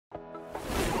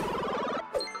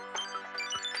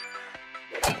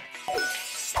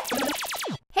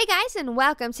Hey guys, and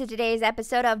welcome to today's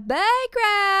episode of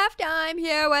Baecraft. I'm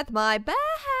here with my Bae.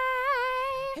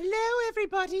 Hello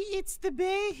everybody, it's the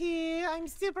Bae here. I'm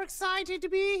super excited to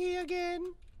be here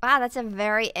again. Wow, that's a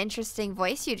very interesting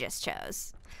voice you just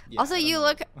chose. Yeah, also, you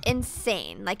look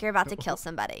insane, like you're about to kill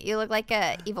somebody. You look like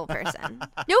a evil person.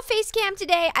 No face cam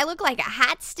today. I look like a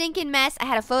hot stinking mess. I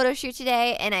had a photo shoot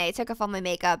today, and I took off all my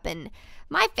makeup, and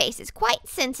my face is quite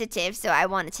sensitive, so I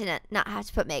wanted to not have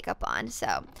to put makeup on.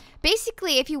 So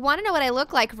basically, if you want to know what I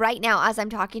look like right now as I'm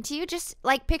talking to you, just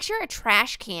like picture a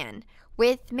trash can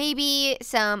with maybe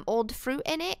some old fruit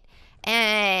in it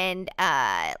and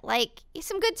like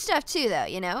some good stuff too, though,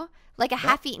 you know, like a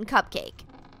half-eaten cupcake.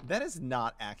 That is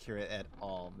not accurate at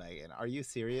all, Megan. Are you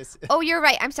serious? Oh, you're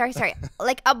right. I'm sorry.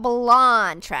 Like a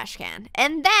blonde trash can.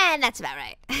 And then that's about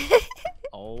right.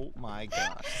 Oh my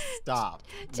gosh. Stop.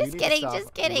 Just kidding.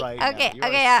 Right okay, now.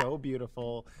 You okay. are so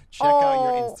beautiful. Check out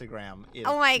your Instagram. It is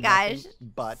oh my gosh.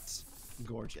 But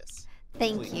gorgeous.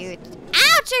 Thank you. Ouch,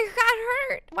 I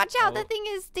got hurt. Watch out. The thing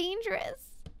is dangerous.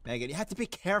 Megan, you have to be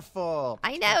careful.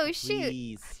 I know, Please.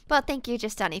 shoot. Well, thank you,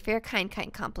 Justani, for your kind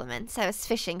compliments. I was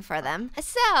fishing for them.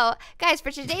 So, guys, for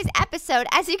today's episode,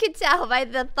 as you can tell by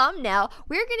the thumbnail,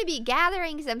 we're going to be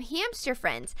gathering some hamster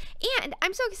friends. And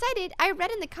I'm so excited. I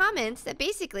read in the comments that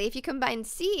basically, if you combine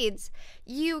seeds,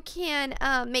 you can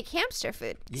make hamster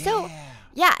food.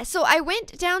 Yeah. So I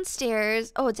went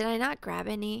downstairs. Oh, did I not grab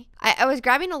any? I was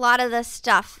grabbing a lot of the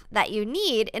stuff that you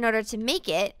need in order to make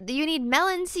it. You need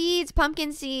melon seeds,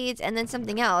 pumpkin seeds, and then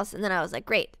something else. And then I was like,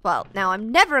 great. Well, now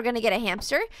I'm never going to get a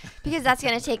hamster because that's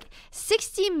going to take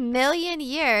 60 million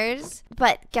years.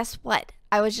 But guess what?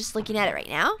 I was just looking at it right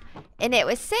now, and it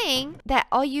was saying that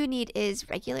all you need is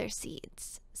regular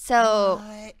seeds. So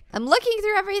I'm looking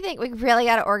through everything. We really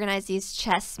got to organize these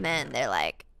chests, man. They're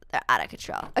out of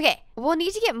control. Okay, we'll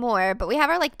need to get more, but we have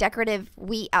our like decorative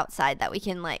wheat outside that we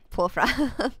can like pull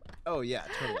from. Oh yeah,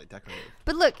 totally decorative.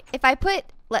 But look, if I put,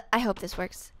 I hope this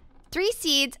works. 3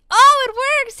 seeds. Oh,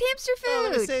 it works! Hamster food.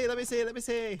 Oh, let me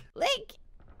see. Like,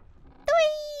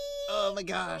 oh my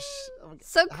gosh.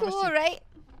 So cool, right?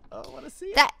 Oh, I want to see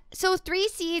it. So 3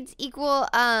 seeds equal,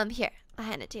 here, I'll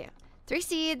hand it to you. 3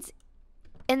 seeds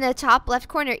in the top left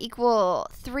corner equal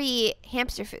 3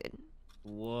 hamster food.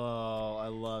 Whoa, I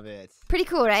love it. Pretty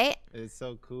cool, right? It's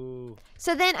so cool.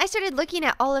 So then I started looking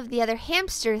at all of the other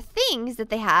hamster things that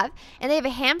they have, and they have a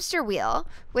hamster wheel,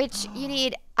 which you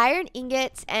need iron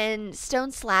ingots and stone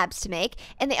slabs to make,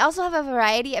 and they also have a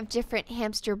variety of different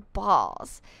hamster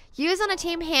balls. Use on a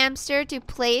tame hamster to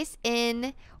place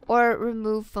in or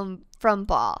remove from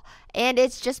ball. And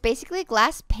it's just basically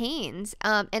glass panes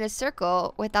in a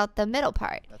circle without the middle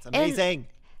part. That's amazing.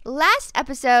 And last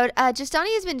episode,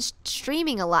 Justani has been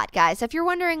streaming a lot, guys. So if you're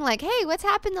wondering, like, hey, what's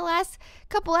happened the last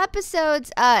couple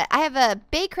episodes, I have a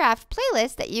Baecraft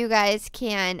playlist that you guys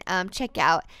can check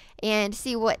out and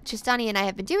see what Justani and I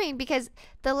have been doing, because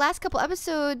the last couple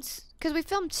episodes, because we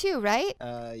filmed 2, right?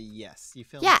 Yes, you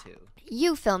filmed 2.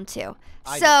 You filmed 2.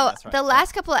 I did, that's right. The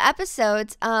last couple of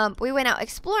episodes, we went out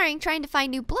exploring, trying to find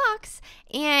new blocks,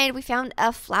 and we found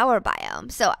a flower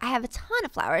biome. So I have a ton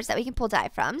of flowers that we can pull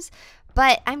dye from.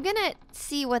 But I'm going to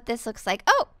see what this looks like.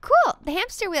 Oh, cool. The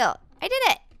hamster wheel. I did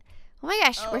it. Oh my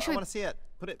gosh. Where should we? I want to see it.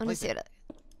 Let me see it.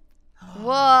 Whoa.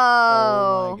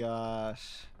 Oh my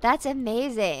gosh. That's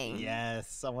amazing.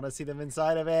 Yes. I want to see them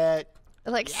inside of it.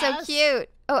 It looks so cute.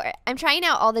 Oh, I'm trying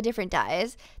out all the different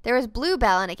dyes. There was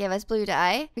bluebell, and it gave us blue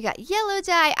dye. We got yellow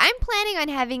dye. I'm planning on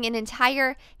having an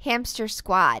entire hamster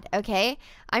squad, okay?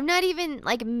 I'm not even,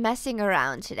 like, messing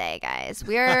around today, guys.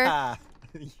 We're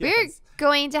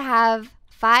going to have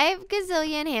 5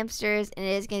 gazillion hamsters, and it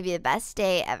is going to be the best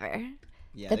day ever.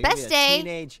 Yeah, the best day.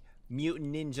 Teenage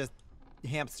mutant ninja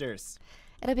hamsters.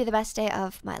 It'll be the best day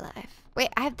of my life. Wait,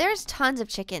 there's tons of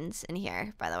chickens in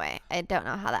here, by the way. I don't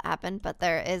know how that happened, but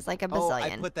there is like a bazillion.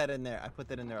 Oh, I put that in there. I put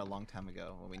that in there a long time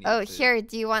ago when we needed food. Here,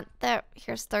 do you want that?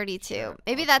 Here's 32. Sure,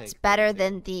 Maybe that's better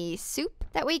than the soup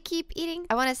that we keep eating.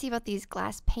 I want to see about these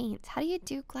glass paints. How do you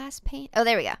do glass paint? Oh,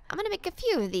 there we go. I'm going to make a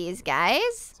few of these,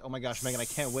 guys. Oh my gosh, Megan, I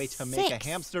can't wait to make a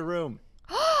hamster room.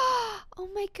 Oh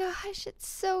my gosh, it's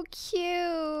so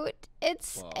cute.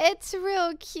 It's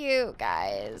real cute,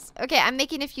 guys. Okay, I'm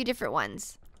making a few different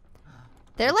ones.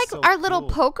 They're like so our little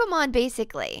cool. Pokemon,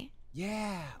 basically.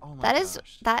 Yeah. Oh my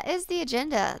gosh. That is the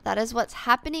agenda. That is what's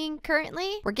happening currently.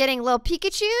 We're getting little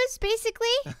Pikachus, basically.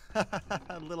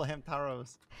 Little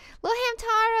Hamtaros. Little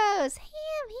Hamtaros.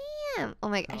 Ham. Oh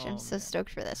my gosh, I'm so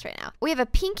stoked for this right now. We have a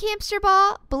pink hamster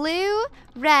ball, blue,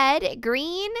 red,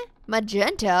 green,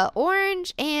 magenta,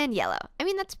 orange, and yellow. I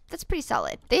mean, that's pretty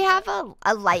solid. They have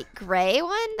a light gray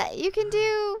one that you can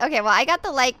do. Okay, well, I got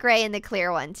the light gray and the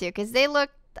clear one too, because they look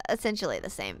essentially the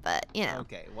same, but you know.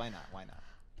 Okay, why not? Why not?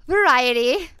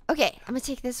 Variety. Okay, I'm gonna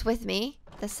take this with me.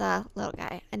 This little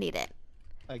guy. I need it.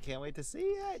 I can't wait to see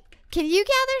it. Can you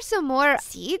gather some more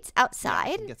seeds Yeah, I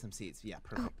outside? can get some seeds. Yeah,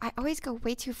 Oh, perfect. I always go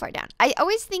way too far down. I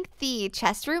always think the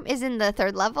chest room is in the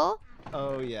 3rd level.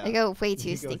 Oh yeah. I go way too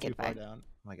You go stinking too far far. down.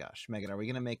 Oh my gosh, Megan, are we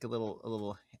gonna make a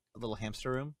little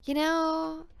hamster room? You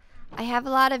know, I have a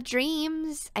lot of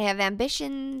dreams. I have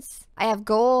ambitions. I have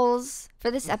goals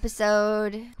for this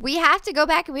episode. We have to go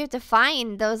back and we have to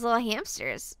find those little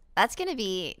hamsters. That's gonna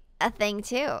be a thing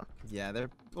too. Yeah, they're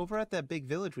over at that big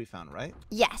village we found, right?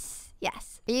 Yes,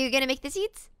 yes. Are you gonna make the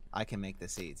seeds? I can make the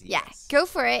seeds. Yeah, Yes. go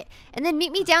for it. And then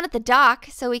meet me down at the dock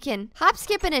so we can hop,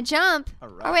 skip, and a jump All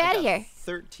right. our way I out of got here.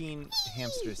 13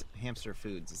 hamster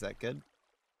foods. Is that good?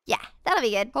 Yeah, that'll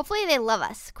be good. Hopefully they love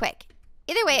us quick.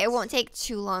 Either way, it won't take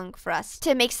too long for us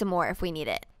to make some more if we need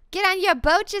it. Get on your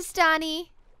boat, Justani.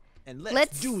 And Let's-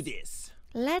 let's do this.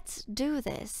 Let's do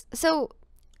this. So,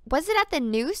 was it at the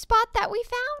new spot that we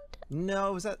found?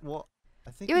 No, was that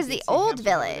I think It we was did the see old hamsters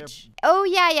over there. village. Oh,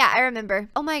 yeah, I remember.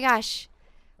 Oh my gosh.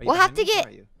 Are you We'll have behind to me or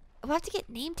get- are you? We'll have to get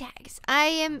name tags. I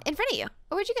am in front of you.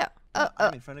 Oh, where'd you go? Oh,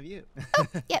 I'm in front of you.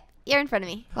 Yep, you're in front of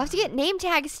me. We'll have to get name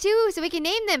tags too, so we can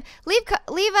name them.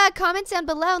 Leave comments down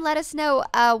below and let us know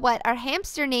what our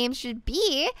hamster names should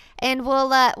be, and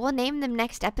we'll name them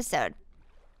next episode.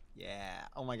 Yeah.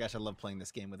 Oh my gosh, I love playing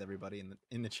this game with everybody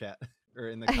in the chat or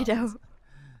in the I comments. know.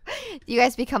 You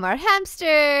guys become our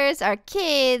hamsters, our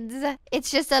kids. It's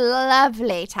just a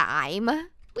lovely time.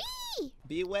 Whee!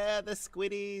 Beware the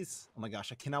squiddies. Oh my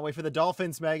gosh, I cannot wait for the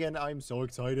dolphins, Megan. I'm so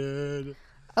excited.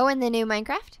 Oh, and the new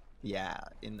Minecraft? Yeah,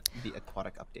 in the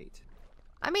aquatic update.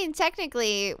 I mean,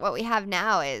 technically, what we have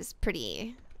now is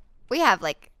pretty. We have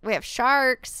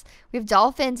sharks, we have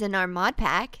dolphins in our mod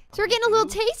pack. So we're getting a little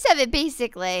do? taste of it,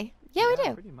 basically. Yeah, we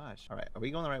do. Pretty much. All right, are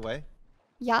we going the right way?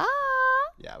 Yeah.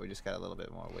 Yeah, we just got a little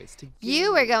bit more ways to go.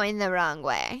 You were going the wrong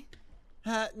way.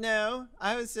 No,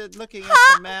 I was looking at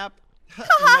the map.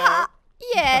 Ha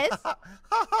Yes. No.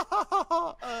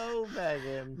 Oh,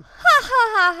 Megan. Ha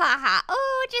ha ha ha ha.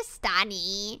 Oh,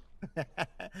 Justani.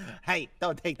 Hey,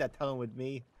 don't take that tone with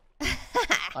me.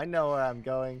 I know where I'm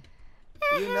going.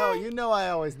 You know I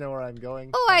always know where I'm going.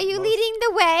 Oh, are you leading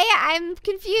the way? I'm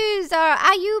confused. Or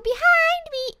are you behind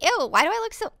me? Ew, why do I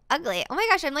look so ugly? Oh my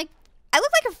gosh, I look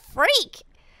like a freak.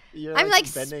 You're I'm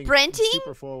like bending sprinting.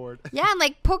 super forward. Yeah, I'm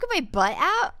like poking my butt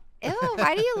out. Ew,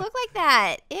 why do you look like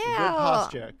that? Ew. Good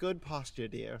posture. Good posture,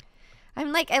 dear. I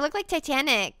look like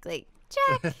Titanic. Like,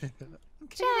 Jack, King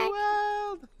of the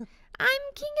world. I'm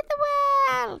king of the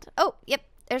world. Oh, yep.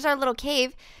 There's our little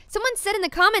cave. Someone said in the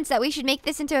comments that we should make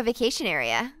this into a vacation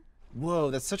area. Whoa,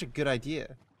 that's such a good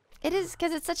idea. It is,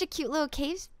 because it's such a cute little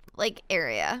cave,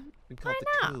 area. We call it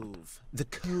Why the cove. The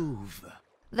cove.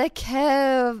 The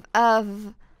cove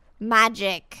of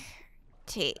magic.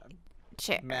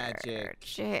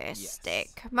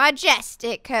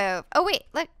 Majestic cove. Oh, wait.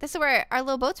 Look, this is where our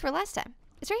little boats were last time.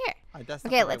 It's right here. That's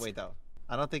not Okay, the right let's- way, though.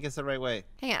 I don't think it's the right way.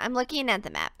 Hang on. I'm looking at the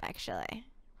map, actually.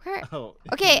 Where? Oh.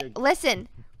 Okay, you're- listen.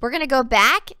 We're going to go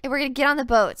back, and we're going to get on the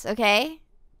boats, okay?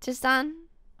 Just on?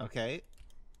 Okay.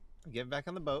 Get back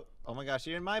on the boat. Oh my gosh,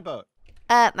 you're in my boat.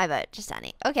 My boat. Just on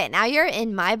it. Okay, now you're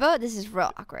in my boat. This is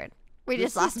real awkward. We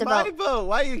just lost a my boat. boat.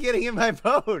 Why are you getting in my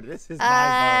boat? This is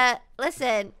my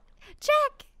Listen.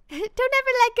 Jack. Don't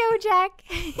ever let go, Jack.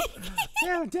 boat.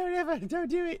 No, don't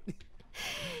do it.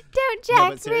 Don't, No, Jack.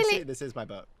 but seriously, Really? this is my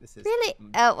boat. This is Really?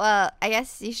 Oh, well, I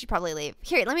guess you should probably leave.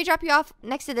 Here, let me drop you off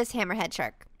next to this hammerhead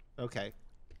shark. Okay.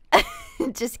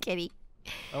 Just kidding.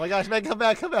 Oh my gosh, man, come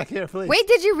back here, please. Wait,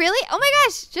 did you really? Oh my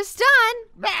gosh, just done.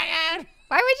 Megan!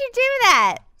 Why would you do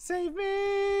that? Save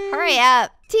me! Hurry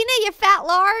up. Tina, you fat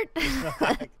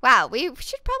lard. Wow, we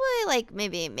should probably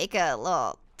maybe make a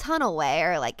little tunnel way,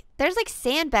 or there's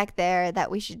sand back there that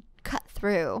we should cut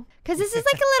through. Because this is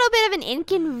a little bit of an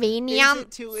inconvenience. Is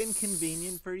it too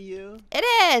inconvenient for you? It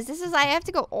is. I have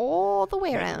to go all the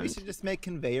way Maybe around. we should just make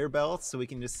conveyor belts so we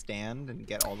can just stand and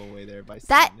get all the way there by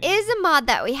That standing. is a mod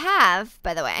that we have,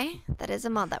 by the way. That is a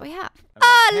mod that we have.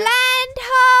 Alright, Land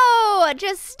ho!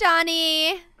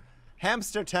 Justani.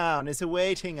 Hamster Town is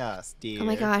awaiting us, dear. Oh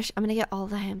my gosh, I'm gonna get all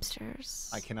the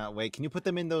hamsters. I cannot wait. Can you put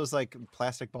them in those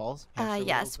plastic balls? Hamster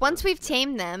Yes. wheels? Once we've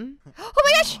tamed them. Oh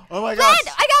my gosh! Oh my Land! gosh!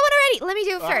 I got one already. Let me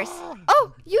do it first. Ah.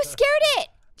 Oh, you scared it.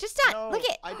 Just done. No, Look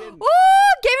it. I didn't.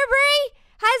 Oh, Gamer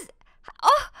Bray has.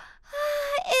 Oh,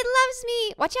 it loves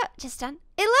me. Watch out, just done.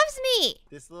 It loves me.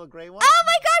 This little gray one? Oh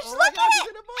my gosh, Oh my look gosh, at it's it.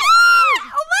 in a bowl.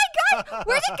 Ah! Oh my god,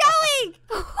 where's it going?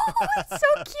 Oh, it's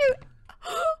so cute.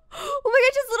 Oh my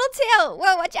gosh, his little tail.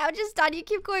 Whoa, watch out, Justin. You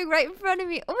keep going right in front of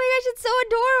me. Oh my gosh, it's so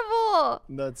adorable.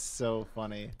 That's so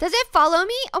funny. Does it follow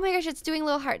me? Oh my gosh, it's doing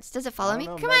little hearts. Does it follow me?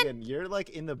 Come Megan, on. You're like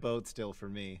in the boat still for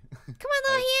me. Come on,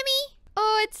 little hammy.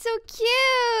 Oh, it's so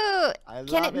cute.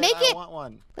 Can it make it? I want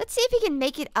one. Let's see if he can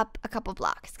make it up a couple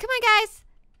blocks. Come on, guys.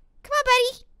 Come on,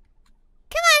 buddy.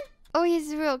 Come on. Oh,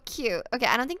 he's real cute. Okay,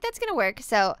 I don't think that's gonna work.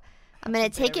 So I'm gonna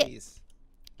take it.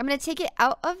 I'm gonna take it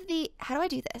out of the. How do I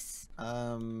do this?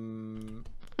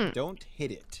 Don't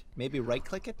hit it. Maybe right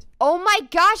click it. Oh my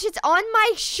gosh, it's on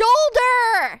my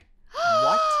shoulder.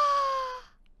 What?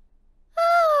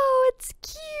 Oh, it's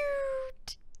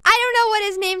cute. I don't know what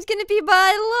his name's gonna be, but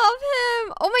I love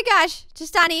him. Oh my gosh,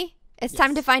 Justani, it's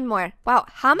time to find more. Wow,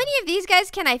 how many of these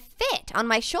guys can I fit on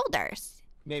my shoulders?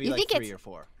 Maybe like 3 or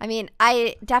 4. I mean,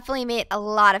 I definitely made a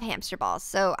lot of hamster balls,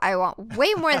 so I want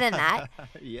way more than that.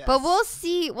 Yes. But we'll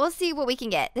see what we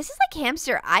can get. This is like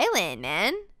Hamster Island,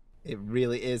 man. It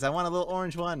really is. I want a little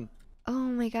orange one. Oh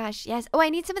my gosh, yes. Oh, I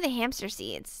need some of the hamster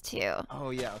seeds too.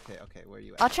 Oh yeah, okay. Where are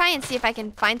you at? I'll try and see if I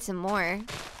can find some more.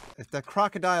 It's the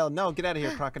crocodile. No, get out of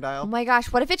here, crocodile. Oh my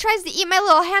gosh, what if it tries to eat my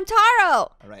little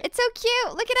Hamtaro? All right. It's so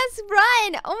cute. Look at us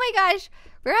run. Oh my gosh.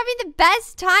 We're having the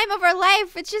best time of our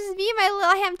life. It's just me and my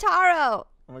little Hamtaro.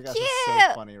 Oh my gosh, cute. it's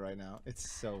so funny right now. It's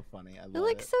so funny. I love it. It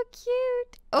looks so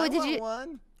cute. Oh, I did want you?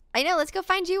 one. I know. Let's go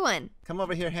find you one. Come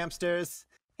over here, hamsters.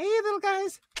 Hey, little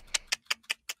guys.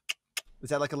 Is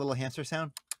that like a little hamster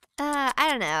sound? I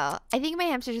don't know. I think my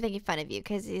hamsters are making fun of you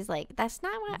because he's like, that's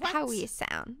not how we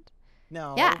sound.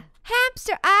 No. Yeah.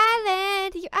 Hamster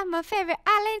Island. You are my favorite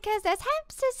island because there's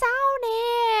hamsters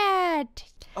on it.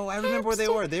 Oh, I remember where they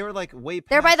were. They were like way past.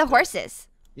 They're by the horses.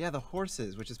 Yeah, the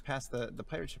horses, which is past the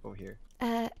pirate ship over here.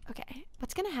 Okay.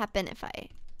 What's going to happen if I...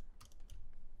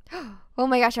 Oh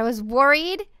my gosh, I was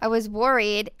worried.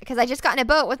 Because I just got in a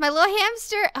boat with my little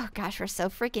hamster. Oh gosh, we're so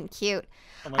freaking cute.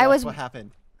 Oh my gosh, what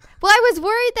happened? Well, I was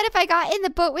worried that if I got in the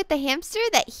boat with the hamster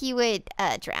that he would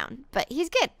drown. But he's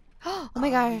good. Oh my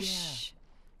gosh.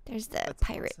 Yeah. There's the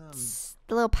pirates. Awesome.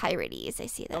 The little pirates. I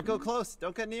see them. Don't go close.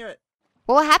 Don't get near it.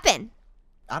 What will happen?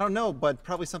 I don't know, but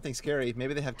probably something scary.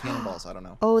 Maybe they have cannonballs. I don't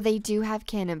know. Oh, they do have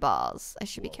cannonballs. I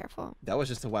should be careful. That was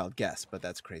just a wild guess, but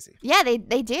that's crazy. Yeah, they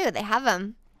do. They have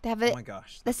them. They have it. Oh my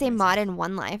gosh. The same mod in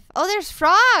One Life. Oh, there's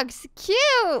frogs.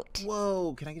 Cute.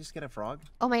 Whoa. Can I just get a frog?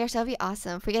 Oh my gosh, that would be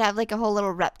awesome. If we could have like a whole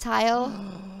little reptile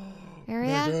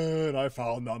area. Megan, I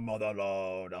found the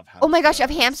motherload of hamsters. Oh my gosh, of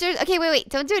hamsters? Okay, wait.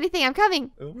 Don't do anything. I'm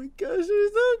coming. Oh my gosh, they're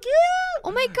so cute.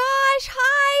 Oh my gosh.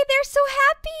 Hi. They're so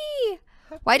happy.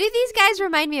 Why do these guys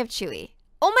remind me of Chewy?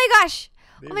 Oh my gosh.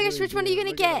 Oh my gosh, which one are you going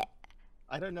to get?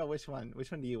 I don't know which one.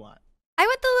 Which one do you want? I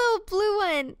want the little blue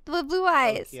one with blue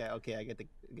eyes. Yeah, okay. I get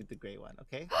the gray one,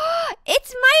 okay?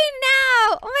 It's mine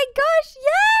now. Oh my gosh,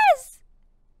 yes.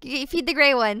 You feed the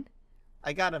gray one.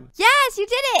 I got him. Yes, you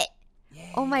did it.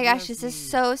 Yay, oh my gosh, this is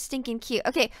so stinking cute.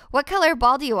 Okay, what color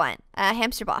ball do you want?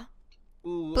 Hamster ball.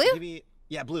 Ooh, blue?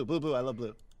 Yeah, blue. I love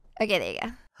blue. Okay, there you go.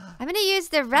 I'm going to use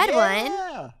the red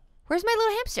one. Where's my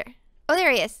little hamster? Oh,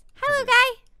 there he is. Hello,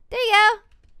 guy. There you go.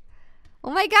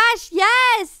 Oh my gosh,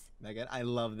 yes. Megan, I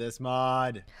love this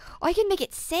mod. Oh, I can make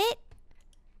it sit.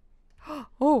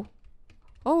 Oh.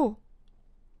 What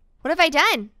have I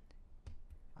done?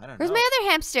 I don't know. Where's my other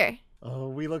hamster? Oh,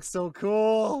 we look so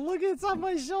cool. Look, it's on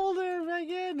my shoulder,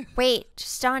 Megan. Wait,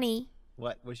 Justani.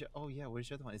 What? Where's your... Oh, yeah, where's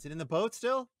your other one? Is it in the boat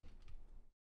still?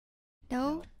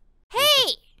 No.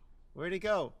 Hey! Where'd it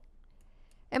go?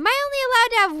 Am I only allowed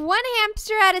to have one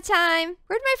hamster at a time?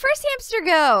 Where'd my first hamster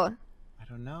go? I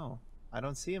don't know. I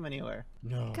don't see him anywhere.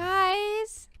 No.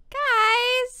 Guys.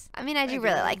 I mean, I do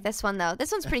really like this one, though.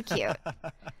 This one's pretty cute. But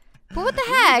what the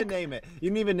heck? You didn't even name it. You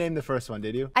didn't even name the first one,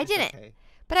 did you? I didn't. Okay.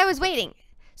 But I was waiting.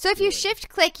 So if you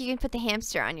shift-click, you can put the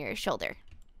hamster on your shoulder.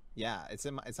 Yeah, it's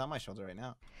on my shoulder right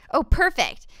now. Oh,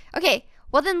 perfect. Okay,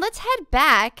 well then let's head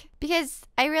back because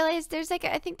I realized there's I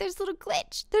think there's a little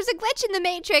glitch. There's a glitch in the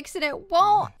Matrix and it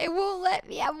won't let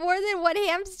me have more than one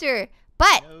hamster.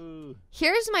 But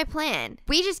here's my plan.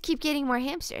 We just keep getting more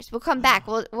hamsters. We'll come back.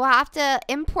 We'll have to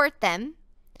import them.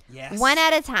 Yes. One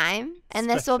at a time, and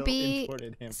this will be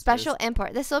special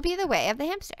import. This will be the way of the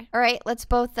hamster. All right, let's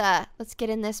get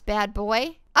in this bad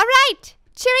boy. All right,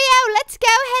 cheerio. Let's go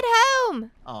head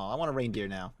home. Oh, I want a reindeer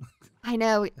now. I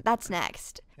know, that's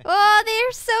next. Oh,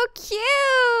 they're so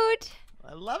cute.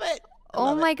 I love it.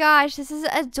 Oh my gosh, this is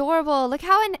adorable. Look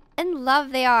how in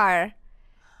love they are.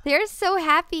 They're so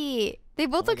happy. They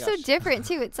both look so different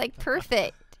too. It's like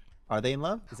perfect. Are they in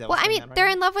love? Is that Well, what's I going mean, on right they're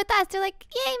now? in love with us. They're like,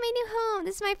 yay, my new home.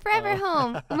 This is my forever Oh.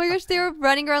 home. Oh my gosh, they were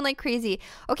running around like crazy.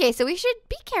 Okay, so we should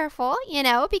be careful, you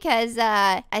know, because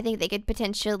I think they could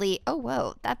potentially, oh,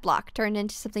 whoa, that block turned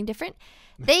into something different.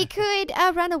 They could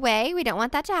run away. We don't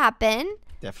want that to happen.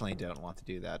 Definitely don't want to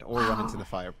do that. Or run into the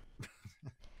fire.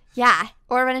 Yeah,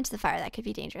 or run into the fire. That could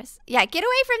be dangerous. Yeah, get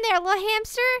away from there, little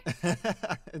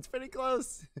hamster. It's pretty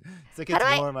close. It's like How it's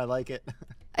do I- warm. I like it.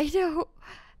 I know.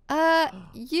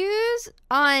 Use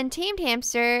on tamed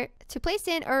hamster to place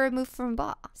in or remove from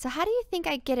ball. So how do you think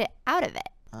I get it out of it?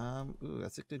 Ooh,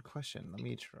 that's a good question. Let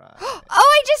me try. Oh,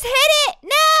 I just hit it!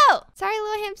 No! Sorry,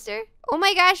 little hamster. Oh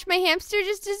my gosh, my hamster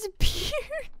just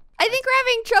disappeared. I think we're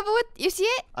having trouble with, you see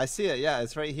it? I see it. Yeah,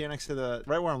 it's right here next to the,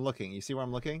 right where I'm looking. You see where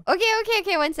I'm looking?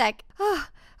 Okay, one sec.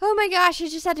 Oh my gosh, I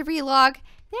just had to relog.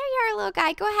 There you are, little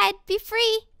guy. Go ahead, be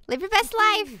free. Live your best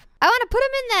life. I want to put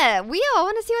him in the wheel. I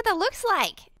want to see what that looks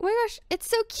like. Oh my gosh, it's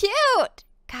so cute.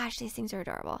 Gosh, these things are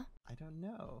adorable. I don't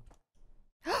know.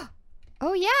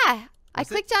 Oh yeah, I Is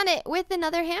it? clicked on it with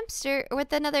another hamster,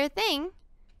 with another thing,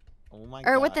 Oh my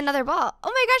or with gosh. another ball.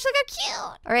 Oh my gosh, look how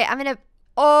cute. All right, I'm gonna,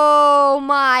 oh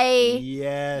my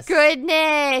Yes.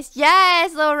 goodness.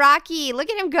 Yes, little Rocky. Look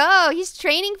at him go. He's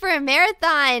training for a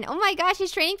marathon. Oh my gosh,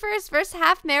 he's training for his first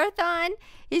half marathon.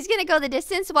 He's gonna go the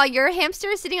distance while your hamster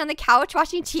is sitting on the couch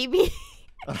watching TV.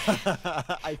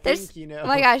 I There's- think, you know. Oh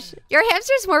my gosh, your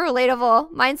hamster's more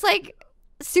relatable. Mine's like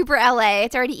super LA.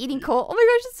 It's already eating coal. Oh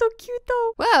my gosh, it's so cute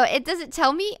though. Wow, it doesn't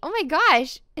tell me. Oh my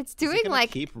gosh, it's Is doing it gonna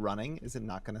like, keep running? Is it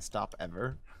not gonna stop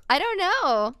ever? I don't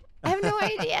know. I have no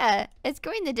idea. It's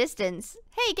going the distance.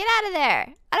 Hey, get out of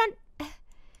there.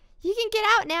 You can get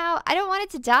out now. I don't want it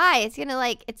to die. It's gonna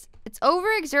like, it's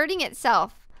overexerting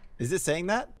itself. Is it saying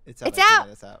that? It's It's I see out.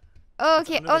 that it's out. Oh, It's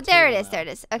okay. under Oh, the there it table is. now. There it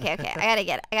is. Okay. I gotta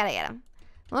get it. I gotta get him.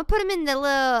 I'm gonna put him in the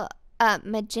little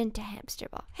magenta hamster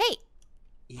ball. Hey,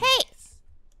 Yes.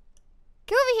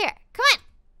 come over here. Come on.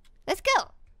 Let's go.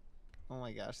 Oh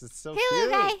my gosh, it's so Hey, cute.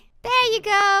 little guy. There you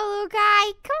go, little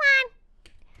guy. Come on.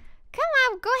 Come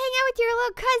on. Go hang out with your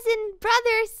little cousin,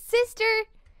 brother, sister,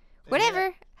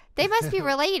 whatever. They must be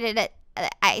related.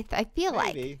 I feel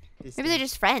like. Maybe. Maybe they're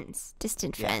just friends.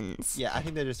 Distant Yeah. friends. Yeah, I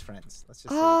think they're just friends. Let's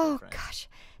just say Oh, they're friends. gosh.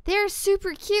 They're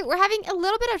super cute. We're having a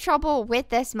little bit of trouble with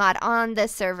this mod on the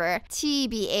server,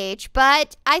 TBH,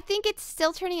 but I think it's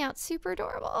still turning out super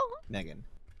adorable. Megan,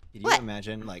 can What? you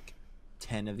imagine like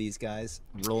 10 of these guys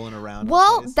rolling around?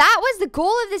 Well, the place? that was the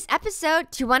goal of this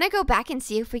episode. Do you want to go back and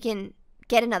see if we can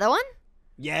get another one?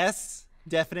 Yes,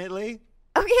 definitely.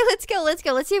 Okay, let's go.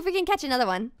 Let's see if we can catch another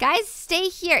one. Guys, stay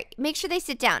here. Make sure they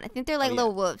sit down. I think they're like Oh, yeah.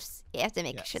 little wolves. You have to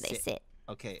make Yeah, sure they sit. sit.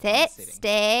 Okay. I'm Sit, sitting.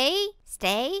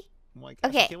 stay. Oh my gosh,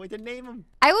 Okay. I can't wait to name them.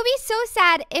 I will be so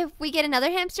sad if we get another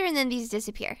hamster and then these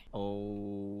disappear.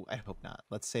 Oh, I hope not.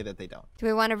 Let's say that they don't. Do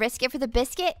we want to risk it for the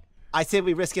biscuit? I say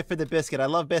we risk it for the biscuit. I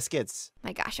love biscuits.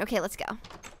 My gosh. Okay, let's go.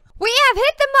 We have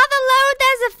hit the mother load.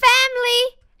 There's a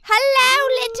family. Hello,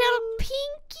 little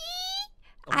Pinky.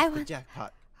 Oh, I it's the want.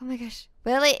 jackpot. Oh my gosh.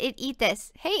 Will it eat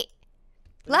this? Hey,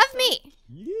 love me.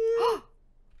 Yeah. Oh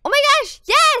my gosh.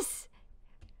 Yes.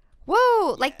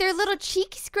 Whoa, like their little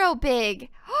cheeks grow big.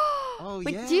 Oh,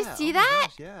 Wait, yeah. do you see Oh my that?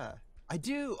 gosh, yeah. I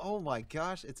do. Oh my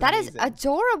gosh. It's That is amazing.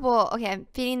 adorable. Okay, I'm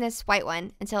feeding this white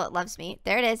one until it loves me.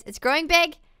 There it is. It's growing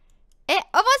big. It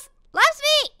almost loves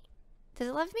me. Does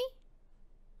it love me?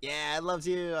 Yeah, it loves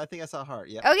you. I think I saw a heart.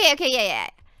 Yeah. Okay, yeah.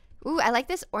 Ooh, I like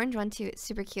this orange one too. It's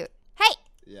super cute. Hey,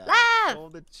 Yeah. love. Oh,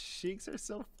 the cheeks are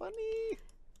so funny.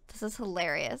 this is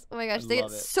hilarious. Oh my gosh, I they get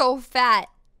love it. so fat.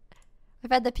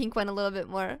 I've had the pink one a little bit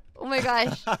more. Oh my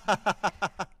gosh.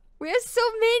 We have so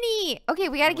many. Okay,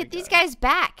 we gotta Oh my get these gosh. guys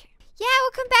back. Yeah,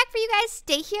 we'll come back for you guys.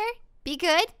 Stay here. Be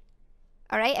good.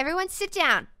 All right, everyone sit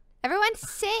down. Everyone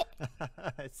sit.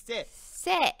 Sit.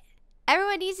 Sit.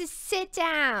 Everyone needs to sit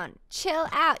down. Chill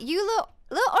out. You little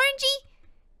orangey.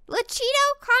 Little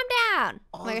Cheeto, calm down.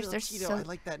 Oh my gosh, little they're Cheeto. so I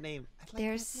like that name. I like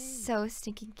they're that name. so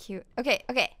stinking cute. Okay,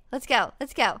 let's go.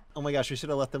 Oh my gosh, we should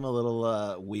have left them a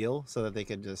little wheel so that they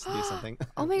could just do something.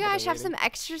 Oh my while gosh, they're have some waiting.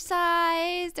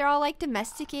 exercise. They're all like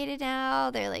domesticated now.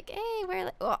 They're like, hey, we're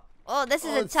like, oh, this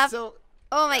is Oh, a it's tough. So...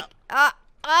 Oh my, Oh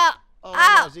Ow. my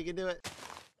gosh, you can do it.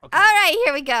 Okay. All right,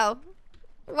 here we go.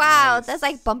 Wow, Nice. that's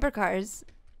like bumper cars.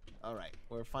 All right,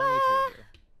 we're finally through here.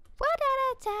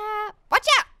 Wa-da-da-da. Watch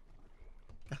out.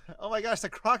 Oh my gosh, the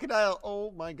crocodile.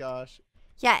 Oh my gosh.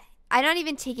 Yeah, I'm not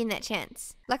even taking that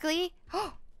chance. Luckily,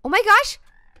 oh my gosh,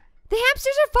 the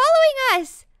hamsters are following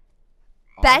us.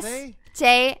 Are Best they?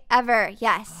 day ever.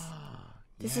 Yes.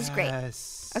 This is great.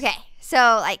 Yes. Okay, so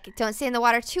like, don't stay in the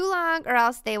water too long or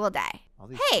else they will die. All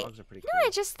these Hey, frogs are pretty you know what I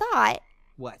cool. just thought?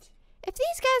 What? if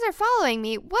these guys are following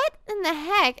me, what in the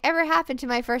heck ever happened to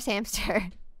my first hamster?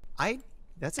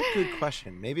 That's a good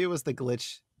question. Maybe it was the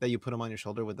glitch that you put him on your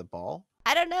shoulder with the ball.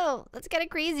 I don't know. That's kind of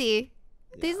crazy.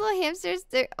 Yeah. These little hamsters,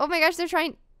 oh my gosh, they're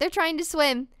trying to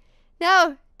swim.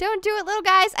 No, don't do it, little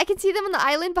guys. I can see them on the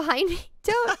island behind me.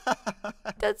 Don't.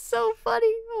 That's so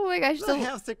funny. Oh my gosh. The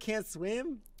hamster can't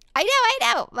swim. I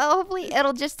know. Well, hopefully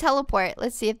it'll just teleport.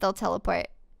 Let's see if they'll teleport.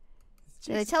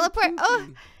 Do they teleport? Oh,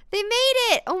 they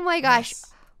made it. Oh my gosh.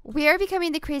 Yes. We are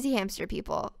becoming the crazy hamster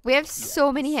people. We have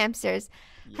so many hamsters.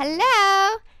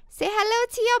 Hello. Say hello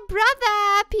to your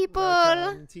brother, people.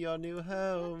 Welcome to your new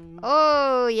home.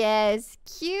 Oh, yes.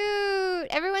 Cute.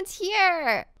 Everyone's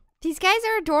here. These guys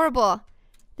are adorable.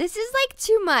 This is like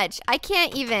too much. I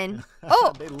can't even.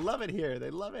 Oh. They love it here. They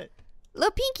love it.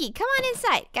 Little Pinky, come on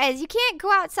inside. Guys, you can't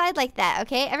go outside like that,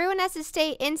 okay? Everyone has to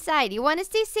stay inside. You want to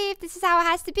stay safe. This is how it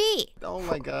has to be. Oh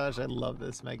my gosh, I love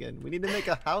this, Megan. We need to make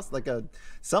a house, like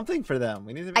something for them.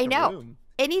 We need to make a room.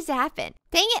 It needs to happen.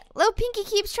 Dang it. Little Pinky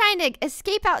keeps trying to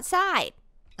escape outside.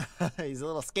 He's a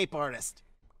little escape artist.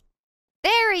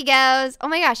 There he goes. Oh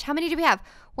my gosh, how many do we have?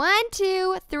 1,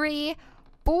 2, 3,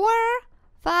 4,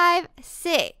 5,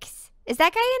 6. Is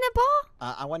that guy in a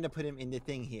ball? I wanted to put him in the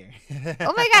thing here.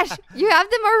 Oh my gosh, you have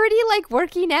them already like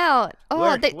working out.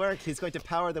 Oh, work. He's going to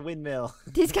power the windmill.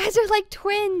 These guys are like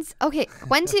twins. Okay,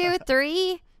 1, 2,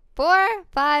 3, 4,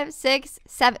 5, 6,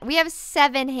 7. We have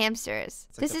 7 hamsters.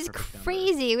 This is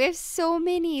crazy. We have so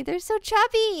many. They're so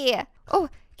chubby. Oh,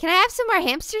 can I have some more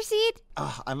hamster seed?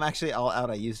 Oh, I'm actually all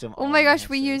out. I used them. Oh my gosh,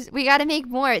 we got to make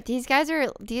more. These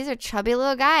are chubby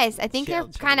little guys. I think they're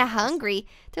kind of hungry.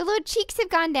 Their little cheeks have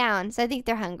gone down, so I think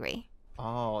they're hungry.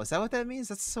 Oh, is that what that means?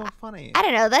 That's so funny. I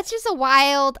don't know. That's just a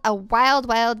wild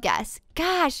guess.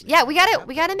 Gosh, yeah, we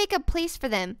gotta make a place for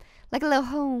them, like a little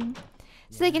home,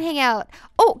 so they can hang out.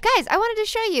 Oh, guys, I wanted to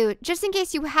show you, just in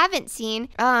case you haven't seen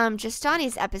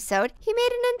Justani's episode. He made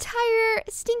an entire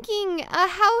stinking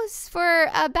house for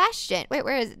Bastion. Wait,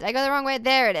 where is it? Did I go the wrong way?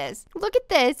 There it is. Look at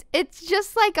this. It's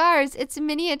just like ours. It's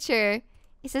miniature.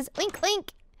 He says, "Wink,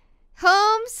 wink,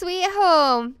 home, sweet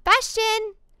home."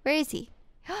 Bastion, where is he?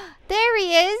 There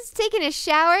he is, taking a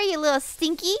shower, you little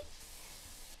stinky.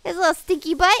 His little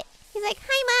stinky butt. He's like,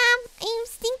 "Hi, Mom, I'm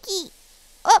stinky."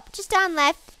 Oh, just on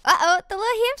left. Uh-oh, the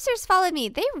little hamsters followed me.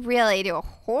 They really do a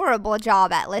horrible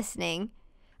job at listening.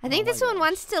 I think this one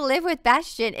wants to live with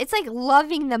Bastion. It's like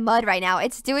loving the mud right now.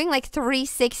 It's doing like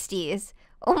 360s.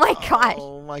 Oh my gosh.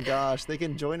 Oh my gosh, they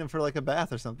can join him for like a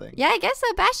bath or something. Yeah, I guess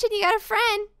so. Bastion, you got a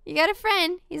friend. You got a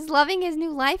friend. He's loving his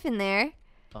new life in there.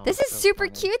 Oh, this is so super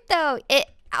cute though. It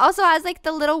also has like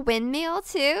the little windmill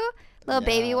too. Little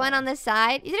baby one on the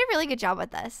side. You did a really good job with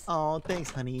this. Oh,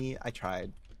 thanks, honey. I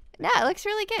tried. No, it looks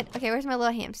really good. Okay, where's my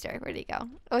little hamster? Where'd he go?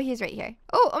 Oh, he's right here.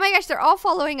 Oh my gosh, they're all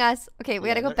following us. Okay, we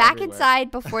gotta go back inside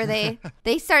before they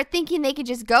start thinking they could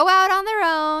just go out on their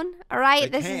own. All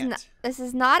right, this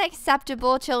is not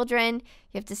acceptable, children.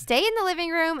 You have to stay in the living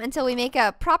room until we make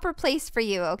a proper place for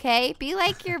you. Okay, be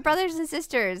like your brothers and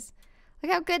sisters.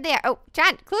 Look how good they are. Oh,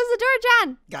 John, close the door,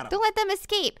 John. Got him. Don't let them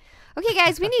escape. Okay,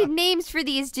 guys, we need names for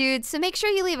these dudes, so make sure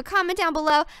you leave a comment down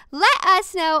below. Let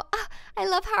us know. Oh, I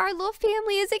love how our little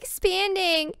family is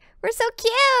expanding. We're so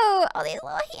cute. Oh, these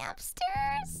little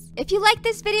hamsters. If you like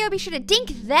this video, be sure to dink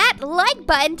that like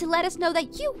button to let us know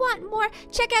that you want more.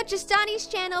 Check out Justani's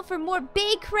channel for more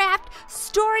Baecraft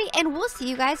story, and we'll see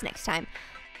you guys next time.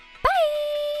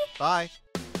 Bye. Bye.